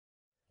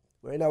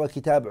We're in our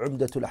kitab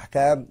Umdatul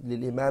Ahkam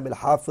للإمام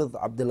الحافظ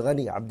عبد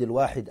الغني عبد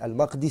الواحد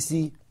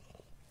المقدسي,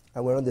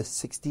 and we're on the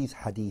 16th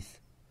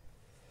hadith.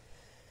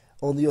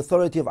 On the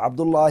authority of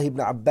Abdullah ibn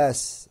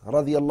Abbas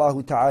رضي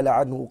الله تعالى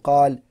عنه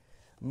قال: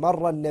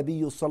 مر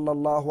النبي صلى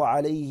الله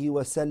عليه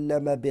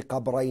وسلم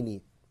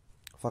بقبرين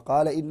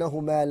فقال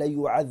إنهما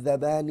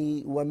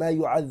ليعذبان وما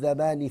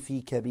يعذبان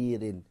في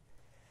كبير،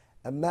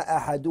 أما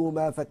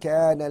أحدهما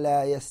فكان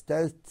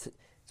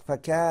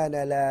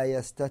لا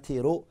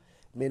يستتر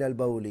من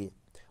البول،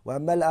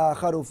 وأما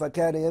الآخر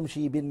فكان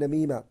يمشي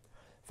بالنميمة،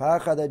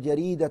 فأخذ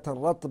جريدة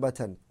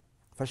رطبة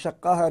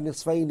فشقها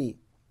نصفين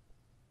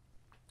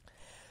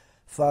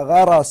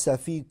فغرس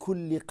في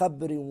كل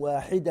قبر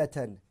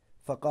واحدة،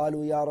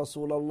 فقالوا يا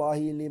رسول الله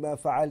لما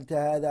فعلت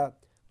هذا؟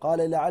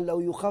 قال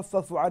لعله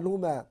يخفف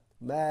عنهما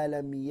ما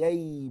لم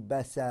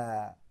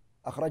ييبسا.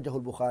 أخرجه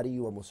البخاري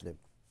ومسلم.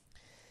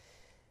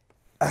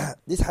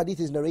 This hadith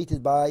is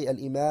narrated by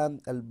Al-Imam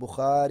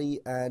Al-Bukhari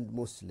and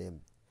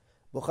Muslim.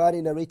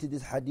 Bukhari narrated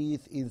this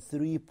hadith in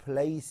 3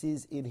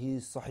 places in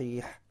his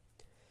Sahih.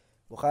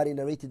 Bukhari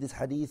narrated this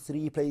hadith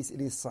 3 places in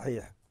his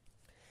Sahih.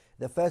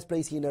 The first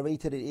place he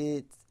narrated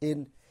it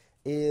in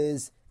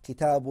is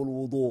Kitabul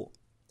Wudu,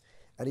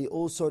 and he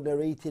also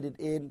narrated it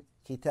in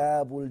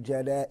Kitabul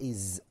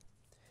Janaiz,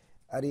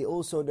 and he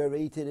also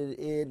narrated it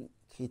in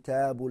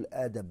Kitabul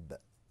Adab.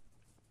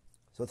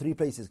 So 3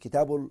 places: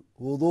 Kitabul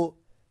Wudu,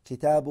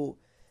 Kitabu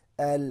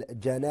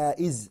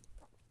al-Janaiz,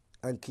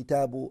 and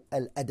Kitabu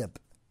al-Adab.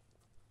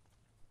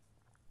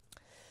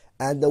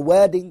 And the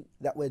wording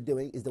that we're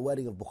doing is the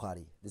wording of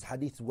Bukhari. This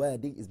hadith's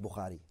wording is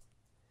Bukhari.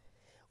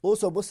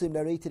 Also, Muslim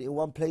narrated in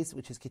one place,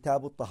 which is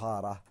Kitabu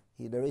al-Tahara.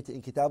 He narrated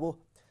in Kitabu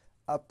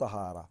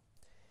al-Tahara.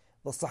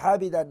 The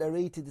Sahabi that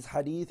narrated this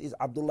hadith is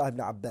Abdullah ibn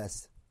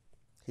Abbas.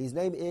 His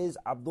name is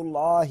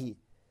Abdullah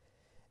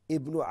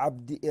ibn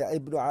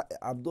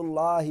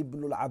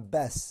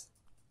al-Abbas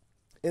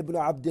ibn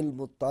Abdul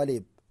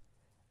Muttalib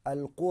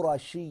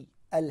al-Qurashi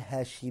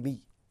al-Hashimi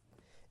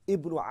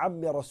ibn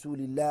Ammi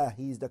Rasulillah.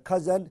 He is the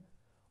cousin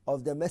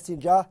of the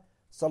Messenger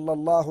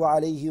sallallahu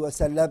alayhi wa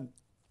sallam.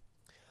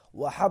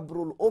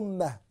 وحبر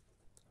الأمة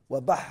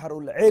وبحر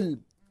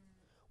العلم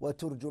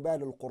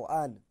وترجمان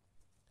القرآن.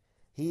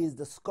 He is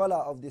the scholar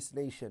of this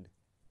nation.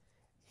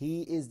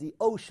 He is the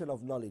ocean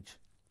of knowledge.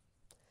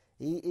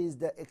 He is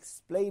the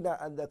explainer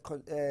and the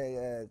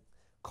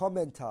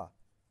commenter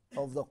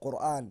of the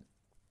Quran.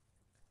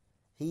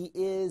 He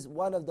is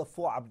one of the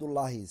 4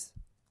 Abdullahis,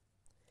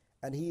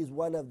 and he is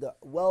one of the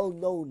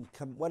well-known,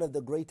 one of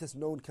the greatest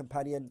known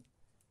companion,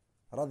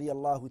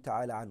 radiyallahu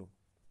ta'ala anhu.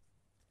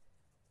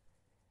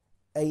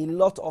 A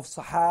lot of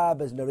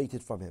Sahabas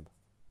narrated from him,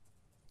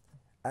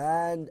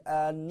 and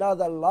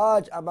another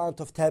large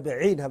amount of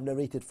Tabi'een have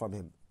narrated from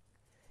him.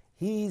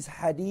 His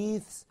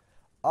hadiths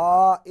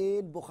are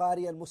in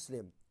Bukhari and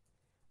Muslim,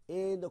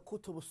 in the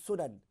Kutub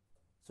al-Sunan,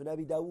 Sunan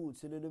Abi Dawud,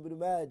 Sunan Ibn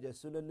Majah,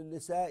 Sunan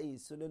al-Nisa'i,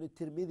 Sunan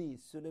al-Tirmidhi,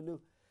 Sunan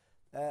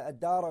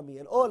al-Darami,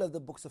 and all of the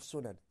books of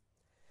Sunan.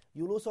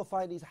 You'll also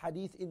find his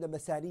hadith in the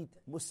Masanid,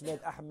 Musnad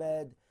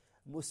Ahmad,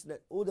 Musnad,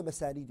 all the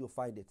Masanid you'll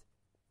find it.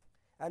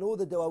 And all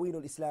the Dawaween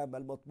al-Islam,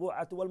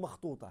 al-Matbu'at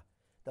wal-Makhtuta,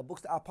 the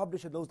books that are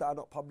published and those that are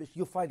not published,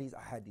 you'll find his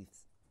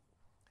hadiths.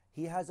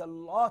 He has a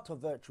lot of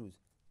virtues.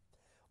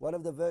 One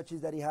of the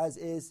virtues that he has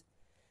is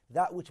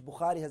that which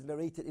Bukhari has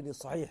narrated in his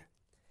Sahih,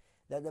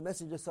 that the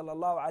Messenger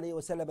sallallahu alayhi wa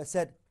sallam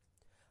said,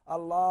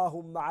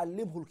 Allahumma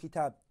allimhu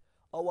al-kitab,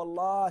 O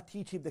Allah,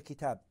 teach him the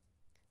kitab.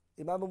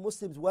 Imam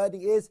Muslim's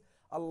wording is,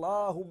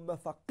 Allahumma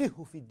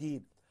faqihhu fi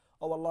deen,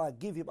 O Allah,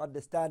 give him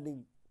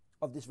understanding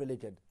of this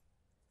religion.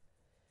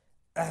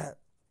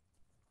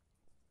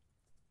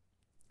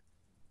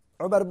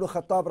 Umar ibn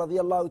Khattab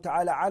radiyallahu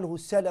ta'ala anhu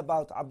said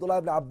about Abdullah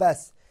ibn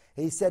Abbas,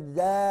 he said,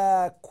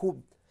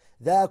 ذاكم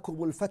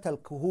الفتى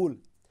الكهول.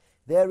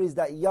 There is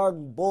that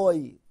young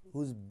boy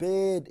whose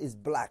beard is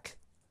black.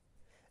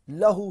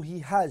 Lahu, he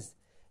has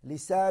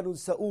lisanun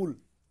sa'ul.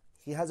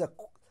 He has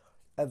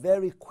a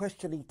very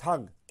questioning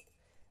tongue.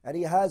 And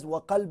he has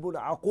وقلب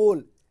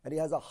عقول. And he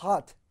has a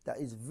heart that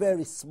is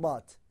very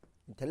smart,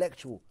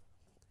 intellectual.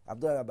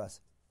 Abdullah ibn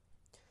Abbas.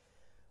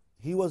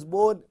 He was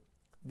born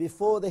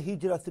before the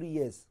Hijrah 3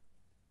 years.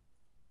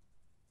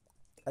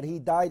 And he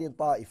died in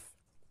Ta'if.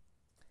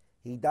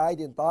 He died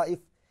in Ta'if.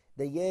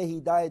 The year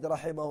he died,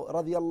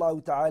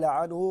 radiyallahu ta'ala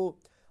anhu,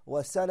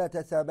 was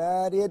sanata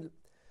 68.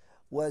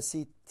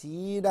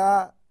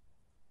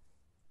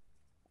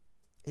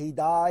 He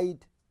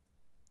died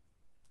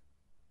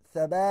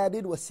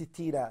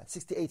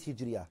 68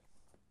 Hijriah.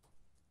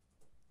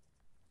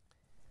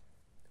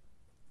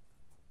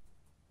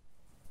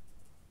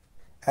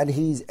 And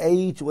his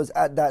age was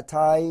at that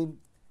time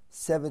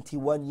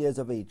 71 years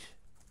of age.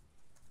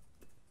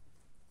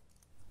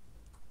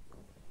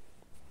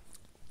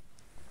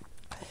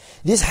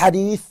 This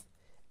hadith,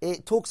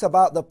 it talks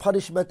about the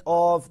punishment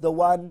of the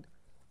one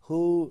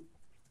who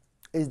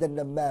is the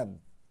namam,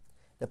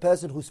 the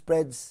person who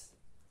spreads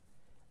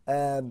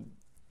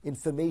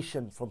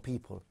information from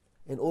people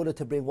in order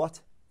to bring what?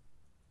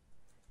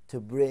 To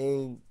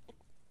bring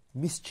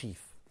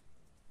mischief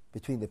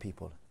between the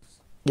people.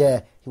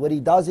 Yeah, what he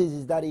does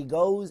is that he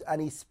goes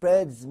and he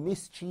spreads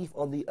mischief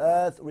on the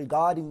earth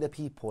regarding the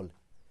people.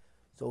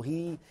 So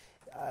he,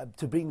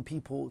 to bring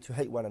people to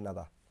hate one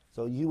another.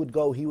 So you would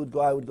go, he would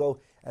go, I would go,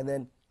 and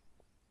then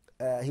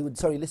he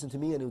would, listen to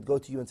me, and he would go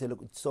to you and say,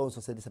 look, so-and-so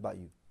said this about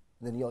you.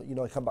 And then,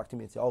 he'll come back to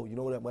me and say, oh, you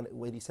know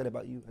what he said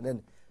about you? And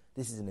then,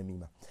 this is an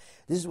namimah.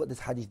 This is what this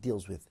hadith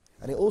deals with.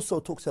 And it also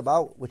talks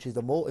about, which is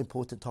the more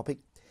important topic,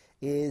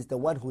 is the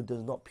one who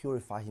does not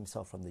purify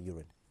himself from the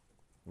urine.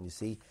 You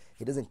see,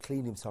 he doesn't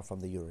clean himself from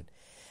the urine.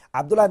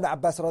 Abdullah ibn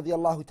Abbas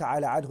radiallahu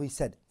ta'ala anhu, he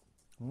said,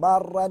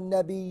 Marra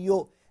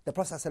nabiyyu, the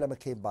Prophet ﷺ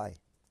came by.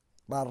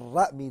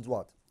 Marra means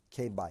what?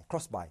 Came by,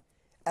 crossed by.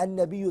 And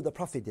nabiyyu, the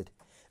Prophet did.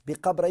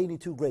 Biqabrayni,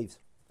 2 graves.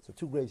 So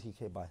 2 graves he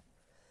came by.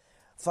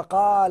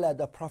 Faqala,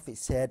 the Prophet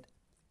said,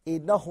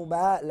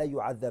 Innahuma la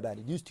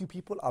yu'adhabani. These 2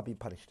 people are being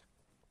punished.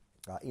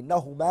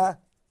 Innahuma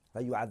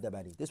la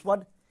yu'adhabani. This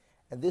one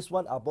and this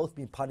one are both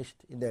being punished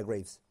in their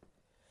graves.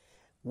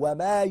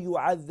 وَمَا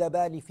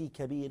يُعَذَّبَانِ فِي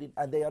كَبِيرٍ.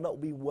 And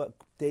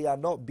they are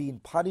not being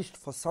punished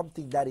for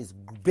something that is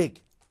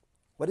big.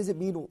 What does it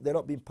mean they're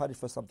not being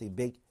punished for something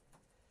big?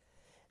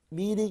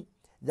 Meaning,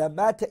 the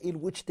matter in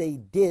which they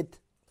did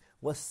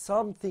was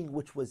something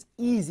which was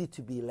easy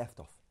to be left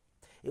off.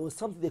 It was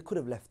something they could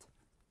have left.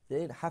 They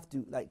didn't have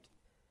to,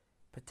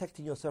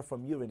 protecting yourself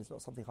from urine is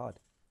not something hard.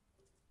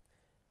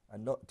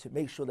 And not to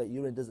make sure that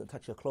urine doesn't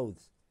touch your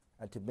clothes,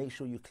 and to make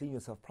sure you clean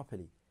yourself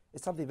properly.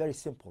 It's something very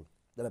simple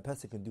that a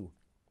person can do.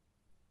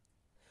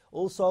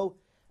 Also,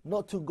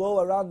 not to go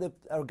around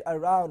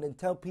and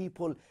tell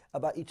people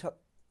about each other.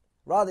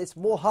 Rather, it's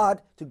more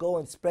hard to go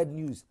and spread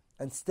news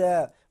and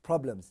stir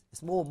problems.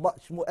 It's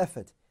much more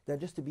effort than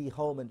just to be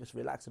home and just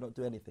relax and not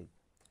do anything.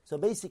 So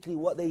basically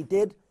what they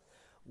did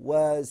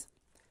was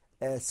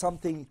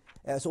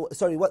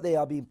what they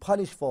are being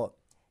punished for,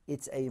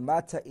 it's a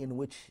matter in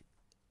which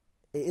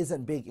it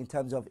isn't big in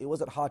terms of, it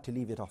wasn't hard to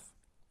leave it off.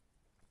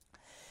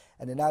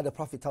 And then now the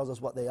Prophet tells us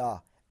what they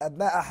are.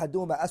 أَمَّا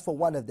أَحَدُهُمَا, as for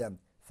one of them,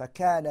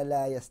 فَكَانَ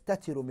لَا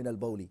يَسْتَتِرُ مِنَ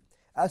الْبَوْلِ.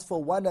 As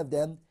for one of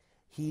them,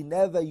 he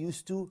never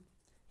used to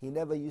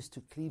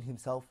clean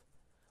himself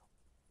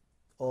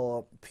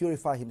or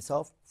purify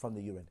himself from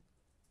the urine.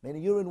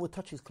 Meaning urine would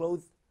touch his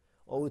clothes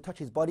or would touch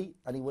his body,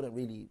 and he wouldn't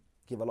really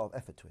give a lot of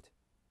effort to it.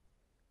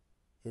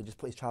 He'd just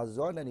put his trousers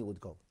on and he would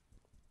go.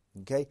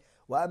 Okay?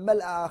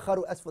 وَأَمَّا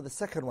الْآخَرُ, as for the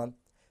second one,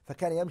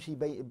 فَكَانَ يَمْشِي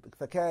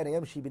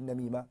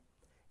بِالنَّمِيمَةِ.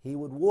 He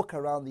would walk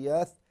around the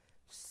earth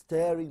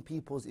stirring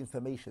people's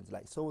informations,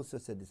 like so-and-so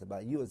said this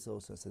about you and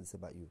so-and-so said this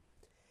about you.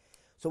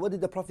 So what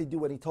did the Prophet do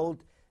when he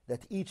told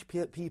that each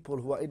people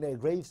who are in their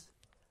graves,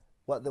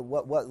 what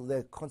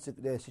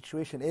their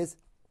situation is?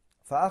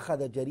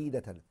 فَأَخَذَ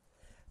جَرِيدَةً.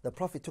 The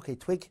Prophet took a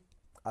twig,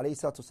 alayhi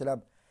salatu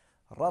wasalam,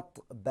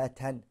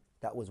 رَطْبَةً,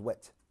 that was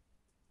wet,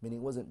 meaning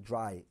it wasn't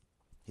dry.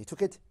 He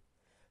took it,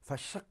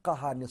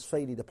 فَشَقَّهَا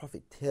نِصْفَيْنِ. The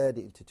Prophet teared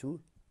it into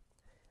 2.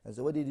 And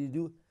so what did he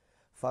do?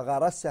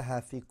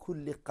 فَغَرَسَهَا فِي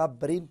كُلِّ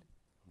قَبْرٍ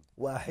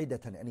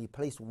وَاحِدَةً. And he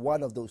placed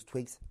one of those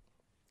twigs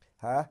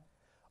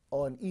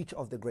on each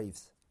of the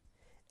graves.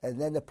 And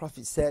then the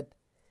Prophet said,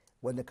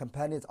 when the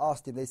companions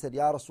asked him, they said,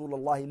 Ya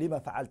Rasulullah, lima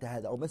fa'alta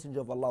hada? O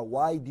Messenger of Allah,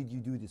 why did you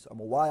do this?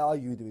 Why are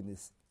you doing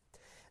this?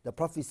 The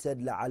Prophet said,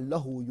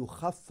 لَعَلَّهُ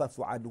يُخَفَّفُ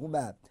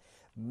عَنْهُمَا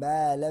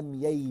مَا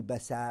لَمْ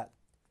يَيْبَسَا.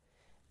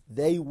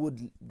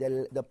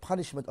 The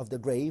punishment of the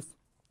grave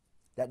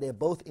that they're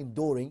both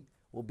enduring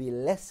will be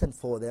lessened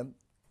for them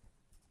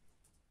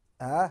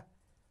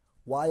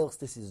whilst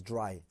this is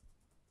dry.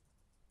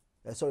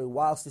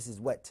 Whilst this is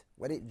wet.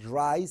 When it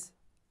dries,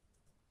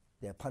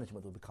 their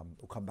punishment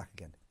will come back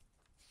again.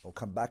 Will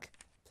come back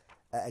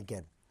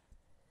again.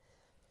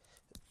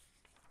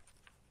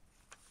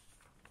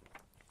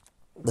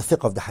 The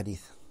fiqh of the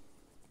hadith.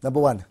 Number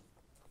 1.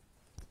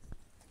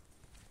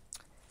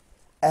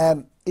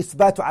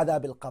 إثبات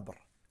عذاب القبر.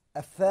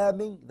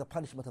 Affirming the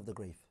punishment of the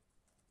grave.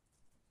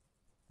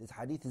 This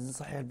hadith is in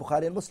Sahih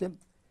al-Bukhari and Muslim.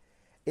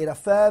 It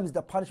affirms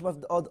the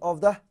punishment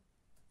of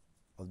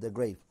the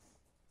grave.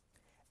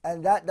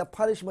 And that the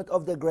punishment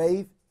of the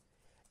grave,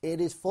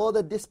 it is for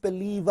the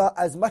disbeliever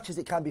as much as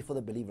it can be for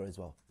the believer as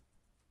well.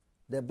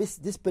 The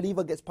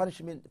disbeliever gets punished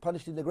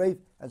in the grave,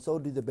 and so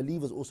do the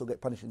believers also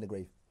get punished in the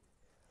grave.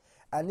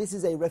 And this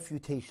is a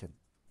refutation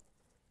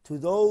to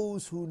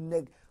those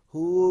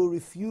who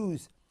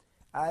refuse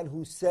and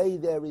who say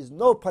there is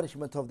no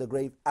punishment of the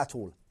grave at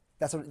all.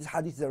 This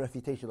hadith is a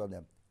refutation on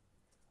them.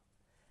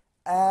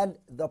 And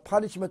the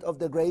punishment of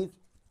the grave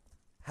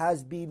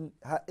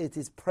it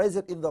is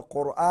present in the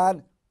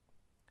Quran,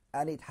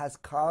 and it has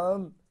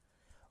come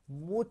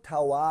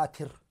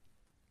mutawatir,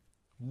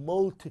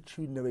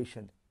 multitude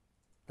narration,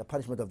 the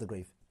punishment of the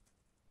grave.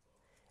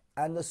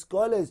 And the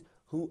scholars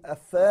who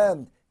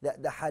affirmed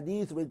that the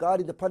hadith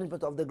regarding the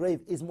punishment of the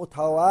grave is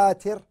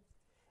mutawatir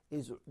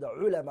is the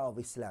ulama of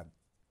Islam.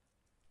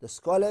 The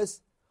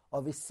scholars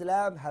of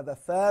Islam have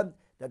affirmed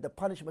that the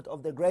punishment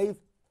of the grave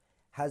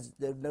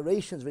the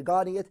narrations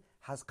regarding it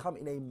has come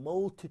in a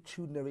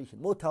multitude narration.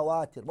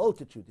 Mutawatir,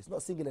 multitude. It's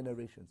not singular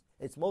narrations.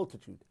 It's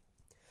multitude.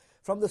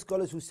 From the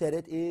scholars who said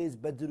it is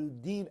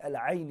Badruddin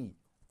al-Aini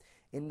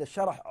in the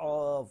Sharh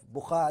of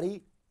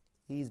Bukhari,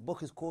 his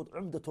book is called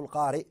Umdatul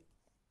Qari.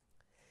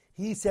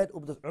 He said,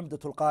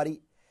 Umdatul Qari,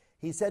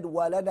 he said,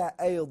 وَلَنَا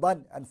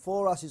أَيْضًا, and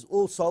for us is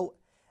also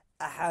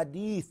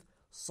ahadith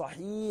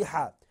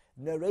sahiha,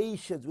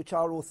 narrations which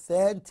are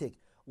authentic,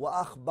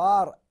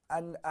 وَأَخْبار,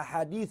 and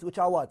ahadith which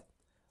are what?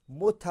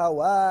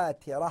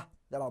 Mutawatirah,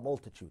 there are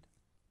multitude.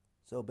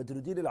 So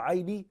Badruddin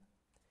al-Aini,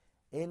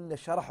 in the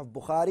Sharh of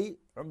Bukhari,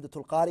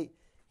 Umdatul Qari,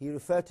 he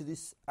referred to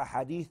this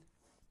ahadith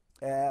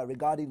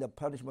regarding the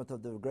punishment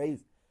of the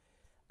grave,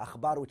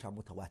 akhbar which are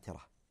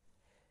mutawatirah.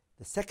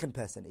 The second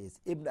person is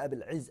Ibn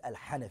Abil Izz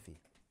al-Hanafi.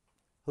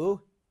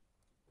 Who?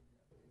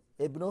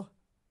 Ibn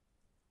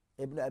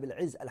Abil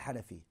Izz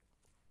al-Hanafi.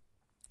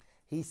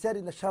 He said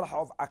in the Sharh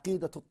of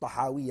Aqidat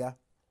al-Tahawiyah,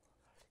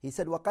 he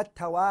said, وَقَدْ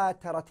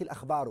تَوَاتَرَتِ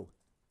الْأَخْبَارُ,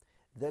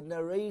 the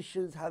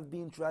narrations have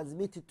been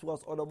transmitted to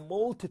us on a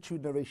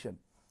multitude narration.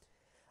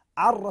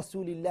 عن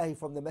رسول الله,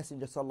 from the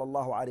Messenger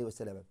sallallahu alayhi wa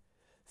sallam,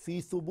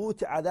 في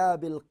ثبوت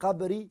عذاب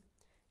القبر,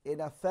 in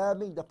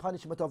affirming the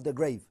punishment of the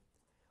grave,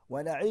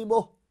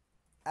 ونعيمه,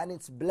 and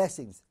its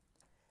blessings,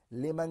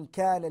 لمن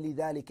كان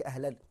لذلك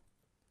أهلا,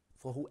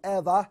 for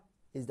whoever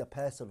is the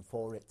person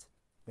for it,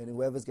 meaning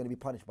whoever is going to be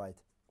punished by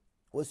it.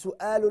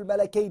 وسؤال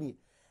الملكين,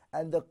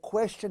 and the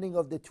questioning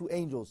of the two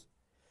angels.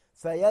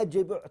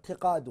 فيجب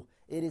اعتقاده,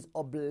 it is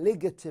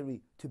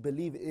obligatory to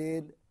believe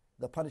in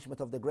the punishment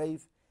of the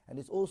grave, and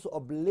it's also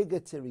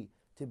obligatory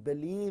to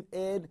believe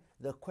in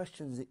the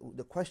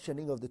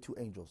questioning of the two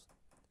angels.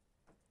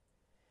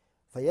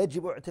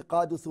 فيجب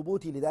اعتقاد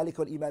ثبوته لذلك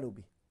والإيمان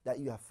به, that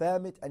you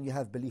affirm it and you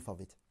have belief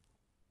of it.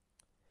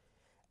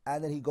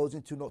 And then he goes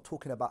into not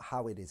talking about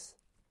how it is.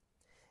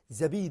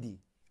 Zabidi,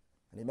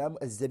 Imam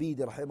al-Zabidi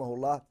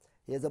rahimahullah,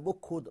 he has a book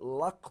called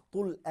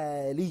Laqtul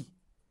Ali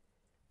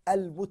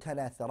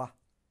al-Mutanathira,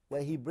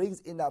 where he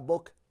brings in that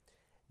book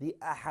the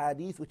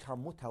ahadith which are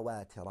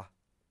mutawatirah.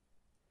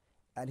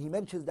 And he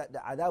mentions that the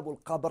adab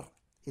al-qabr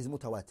is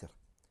mutawatir.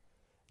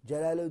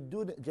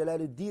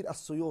 Jalaluddin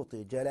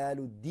al-Suyuti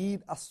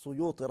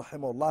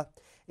rahimahullah,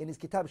 in his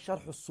kitab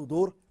Sharh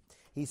al-Sudur,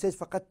 he says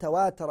فَقَدْ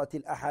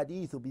تَوَاتَرَتِ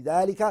الْأَحَادِيثُ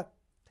بِذَلِكَ,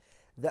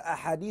 the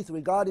ahadith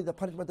regarding the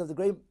punishment of the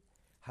grave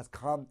has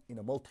come in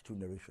a multitude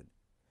narration.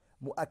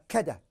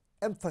 مؤكدة,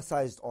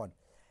 emphasized on,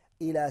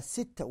 إلى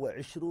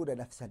 26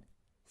 نفسا,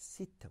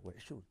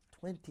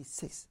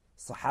 26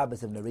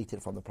 Sahabas have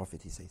narrated from the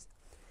Prophet, he says.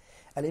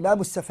 Al-Imam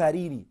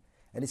al-Safarini,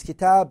 in his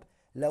kitab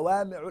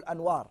Lawami'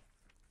 al-Anwar,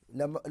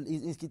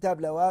 his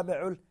kitab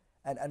Lawami'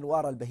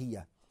 al-Anwar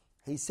al-Bahiyya,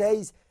 he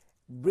says,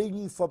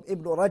 bringing from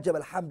Ibn Rajab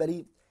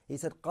al-Hanbali, he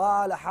said,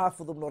 قال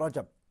حافظ ابن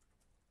رجب,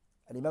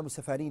 الإمام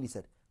السفاريني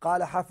said,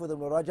 قال حافظ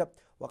ابن رجب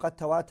وقد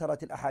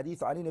تواترت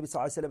الأحاديث عن النبي صلى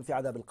الله عليه وسلم في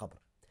عذاب القبر.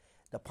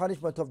 The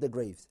punishment of the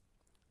graves,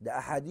 the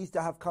ahadith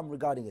that have come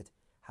regarding it,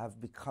 have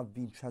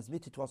been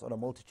transmitted to us on a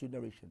multitude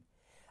narration.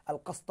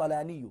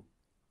 Al-Qastalani,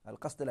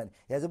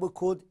 he has a book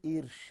called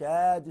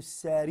إرشاد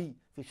الساري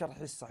في شرح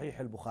الصحيح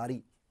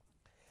البخاري.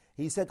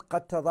 He said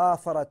قد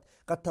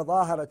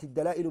تظاهرت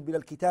الدلائل من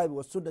الكتاب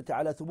والسنة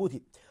على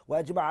ثبوته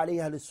وأجمع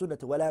عليها للسنة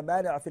ولا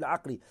مانع في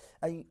العقل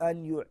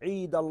أن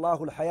يعيد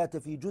الله الحياة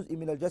في جزء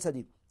من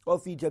الجسد أو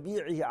في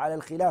جميعه على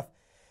الخلاف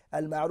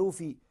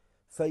المعروف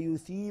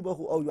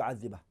فيثيبه أو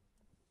يعذبه.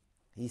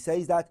 He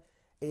says that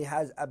it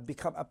has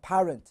become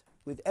apparent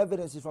with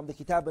evidences from the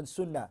Kitab and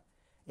Sunnah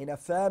in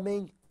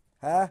affirming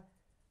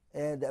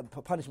the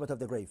punishment of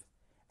the grave,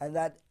 and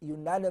that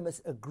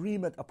unanimous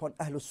agreement upon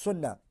Ahlul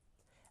Sunnah,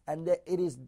 and that it is